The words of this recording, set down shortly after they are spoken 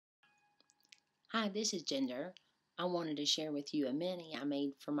Hi, this is Ginger. I wanted to share with you a mini I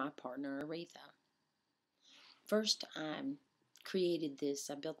made for my partner Aretha. First, I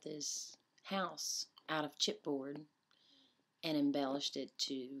built this house out of chipboard and embellished it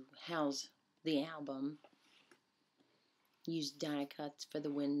to house the album. Used die cuts for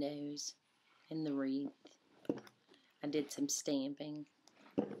the windows and the wreath. I did some stamping.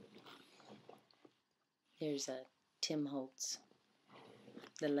 There's a Tim Holtz,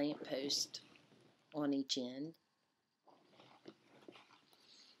 the lamppost on each end.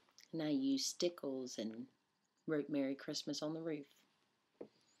 And I used stickles and wrote Merry Christmas on the roof.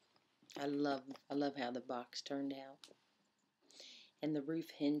 I love how the box turned out. And the roof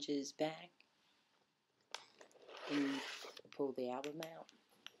hinges back and you pull the album out.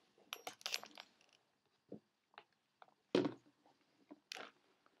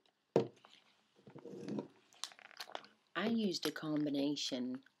 I used a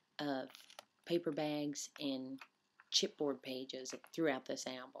combination of paper bags and chipboard pages throughout this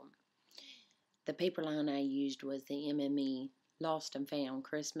album. The paper line I used was the MME Lost and Found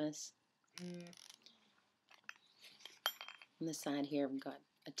Christmas. On the side here I've got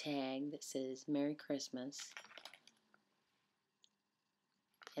a tag that says Merry Christmas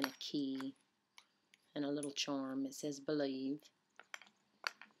and a key and a little charm that says Believe.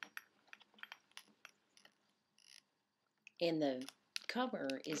 And the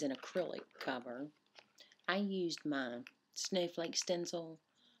cover is an acrylic cover. I used my snowflake stencil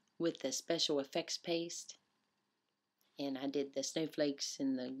with the special effects paste, and I did the snowflakes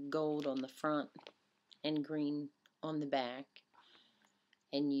in the gold on the front and green on the back,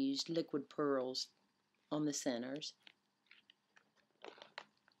 and used liquid pearls on the centers.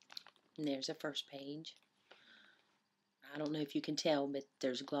 And there's the first page. I don't know if you can tell, but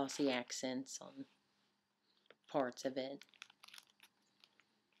there's glossy accents on parts of it.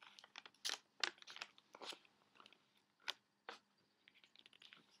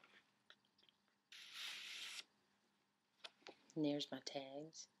 And there's my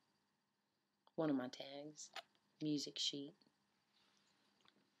tags. One of my tags. Music sheet.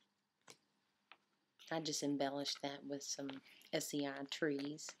 I just embellished that with some SEI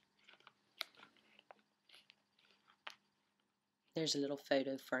trees. There's a little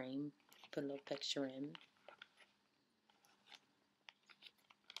photo frame. Put a little picture in.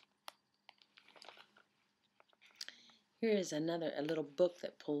 Here is a little book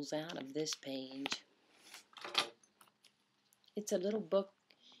that pulls out of this page. It's a little book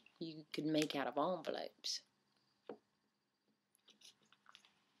you could make out of envelopes.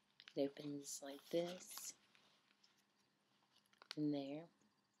 It opens like this, and there.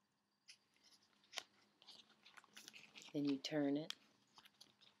 Then you turn it.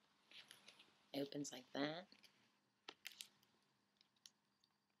 It opens like that,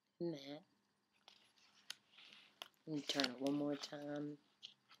 and that. And you turn it one more time,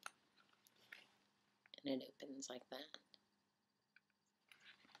 and it opens like that.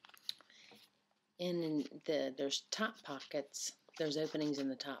 And there's top pockets. There's openings in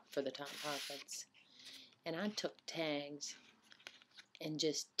the top for the top pockets. And I took tags and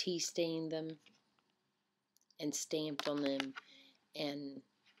just tea stained them and stamped on them and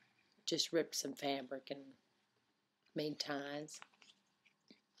just ripped some fabric and made ties.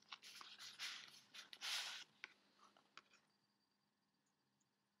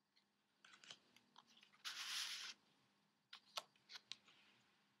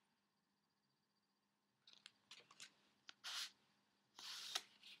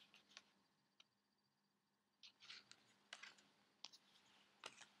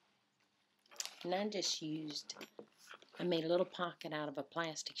 And I made a little pocket out of a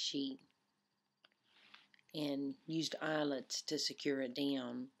plastic sheet and used eyelets to secure it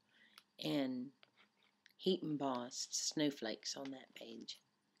down and heat embossed snowflakes on that page.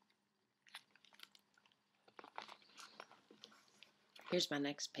 Here's my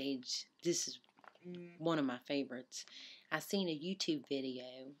next page. This is one of my favorites. I seen a YouTube video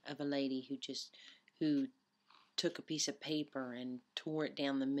of a lady who took a piece of paper and tore it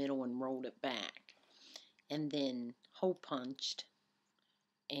down the middle and rolled it back, and then hole punched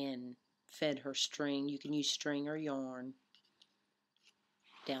and fed her string. You can use string or yarn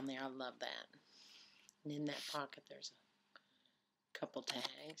down there. I love that. And in that pocket there's a couple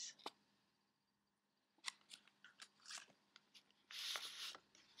tags.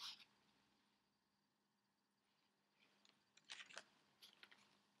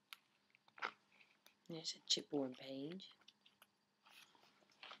 There's a chipboard page.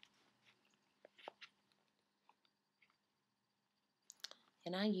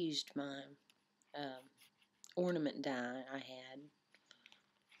 And I used my ornament die I had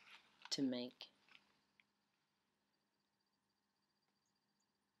to make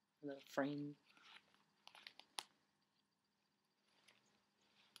a little frame.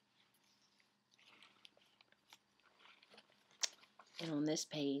 And on this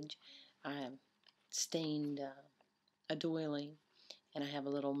page, I have stained a doily, and I have a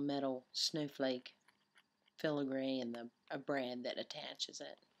little metal snowflake filigree and a brad that attaches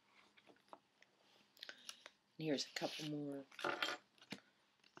it. And here's a couple more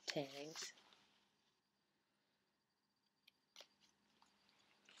tags.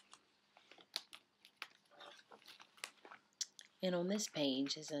 And on this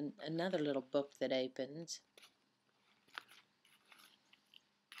page is another little book that opens.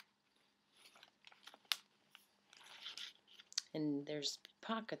 And there's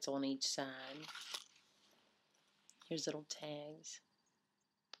pockets on each side. Here's little tags.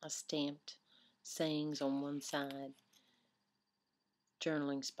 I stamped sayings on one side,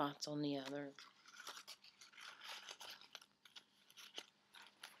 journaling spots on the other.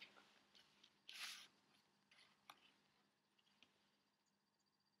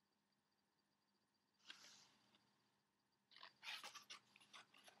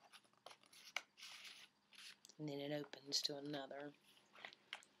 And then it opens to another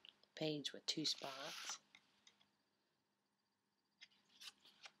page with two spots.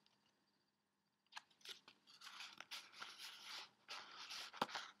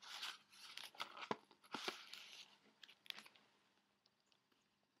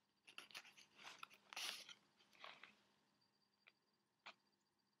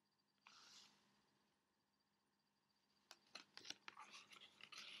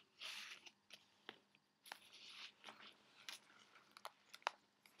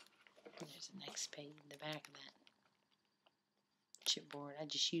 There's the next page, the back of that chipboard. I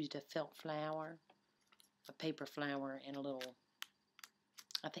just used a felt flower, a paper flower, and a little,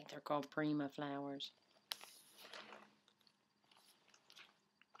 I think they're called Prima flowers.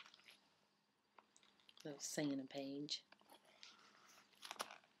 Little Santa page.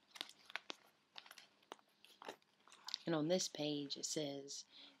 And on this page it says,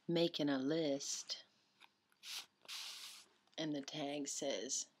 making a list, and the tag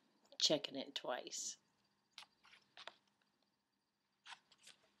says, checking it twice.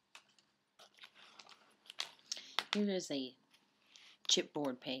 Here is a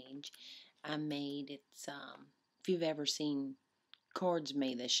chipboard page I made. It's if you've ever seen cards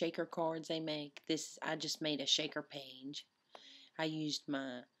made, the shaker cards they make, I just made a shaker page. I used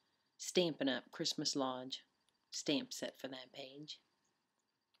my Stampin' Up! Christmas Lodge stamp set for that page.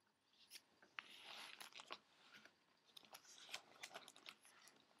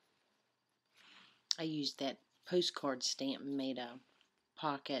 I used that postcard stamp and made a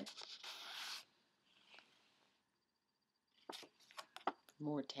pocket.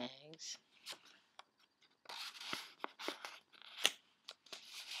 More tags.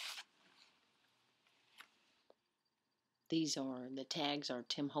 The tags are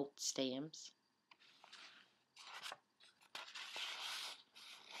Tim Holtz stamps.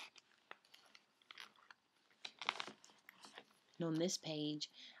 And on this page,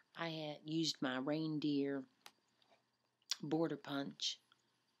 I had used my reindeer border punch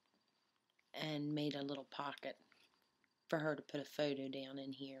and made a little pocket for her to put a photo down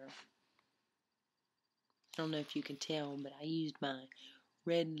in here. I don't know if you can tell, but I used my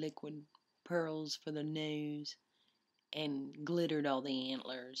red liquid pearls for the nose and glittered all the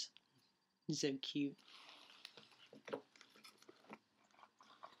antlers. So cute.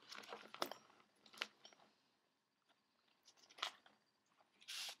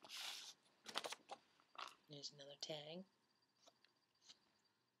 There's another tag.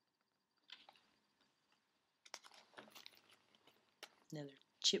 Another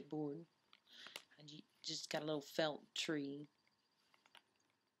chipboard. I just got a little felt tree.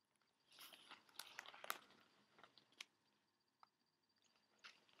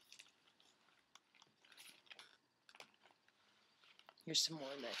 Here's some more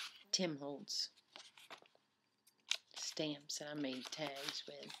of the Tim Holtz stamps that I made tags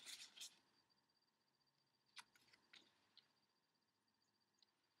with.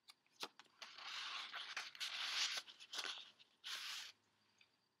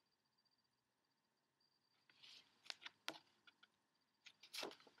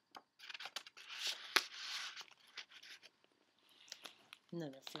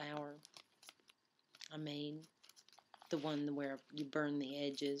 Another flower I made, the one where you burn the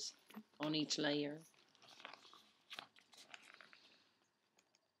edges on each layer.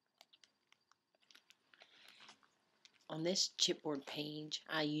 On this chipboard page,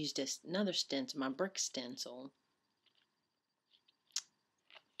 I used another stencil, my brick stencil,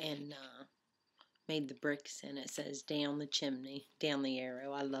 and made the bricks, and it says down the chimney, down the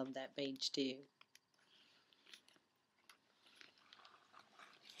arrow. I love that page too.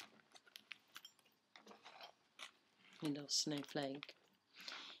 Little snowflake.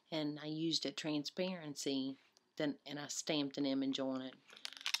 And I used a transparency, and I stamped an image on it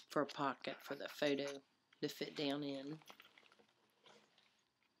for a pocket for the photo to fit down in.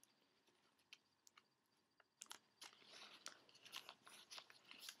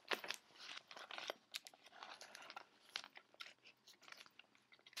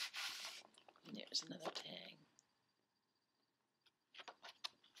 There's another tag.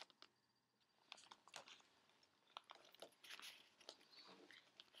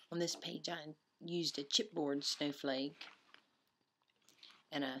 On this page I used a chipboard snowflake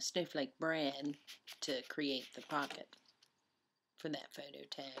and a snowflake brad to create the pocket for that photo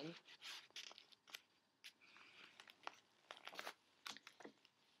tag.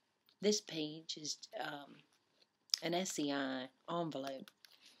 This page is an SCI envelope.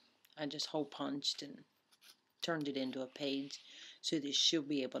 I just hole punched and turned it into a page so that she'll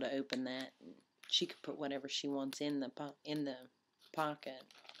be able to open that. And she could put whatever she wants in the pocket.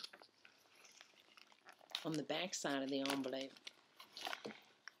 On the back side of the envelope,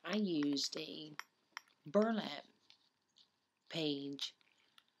 I used a burlap page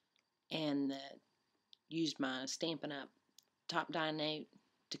and used my Stampin' Up! Top die note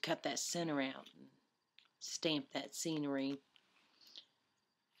to cut that center out and stamp that scenery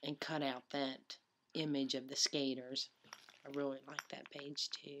and cut out that image of the skaters. I really like that page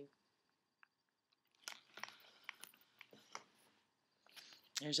too.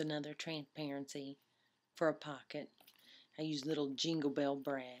 There's another transparency for a pocket. I use little Jingle Bell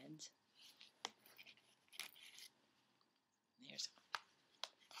brads. There's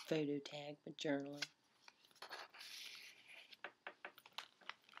a photo tag for journaling.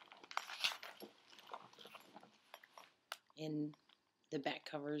 And the back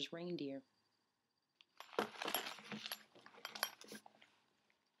cover is reindeer.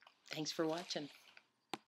 Thanks for watching.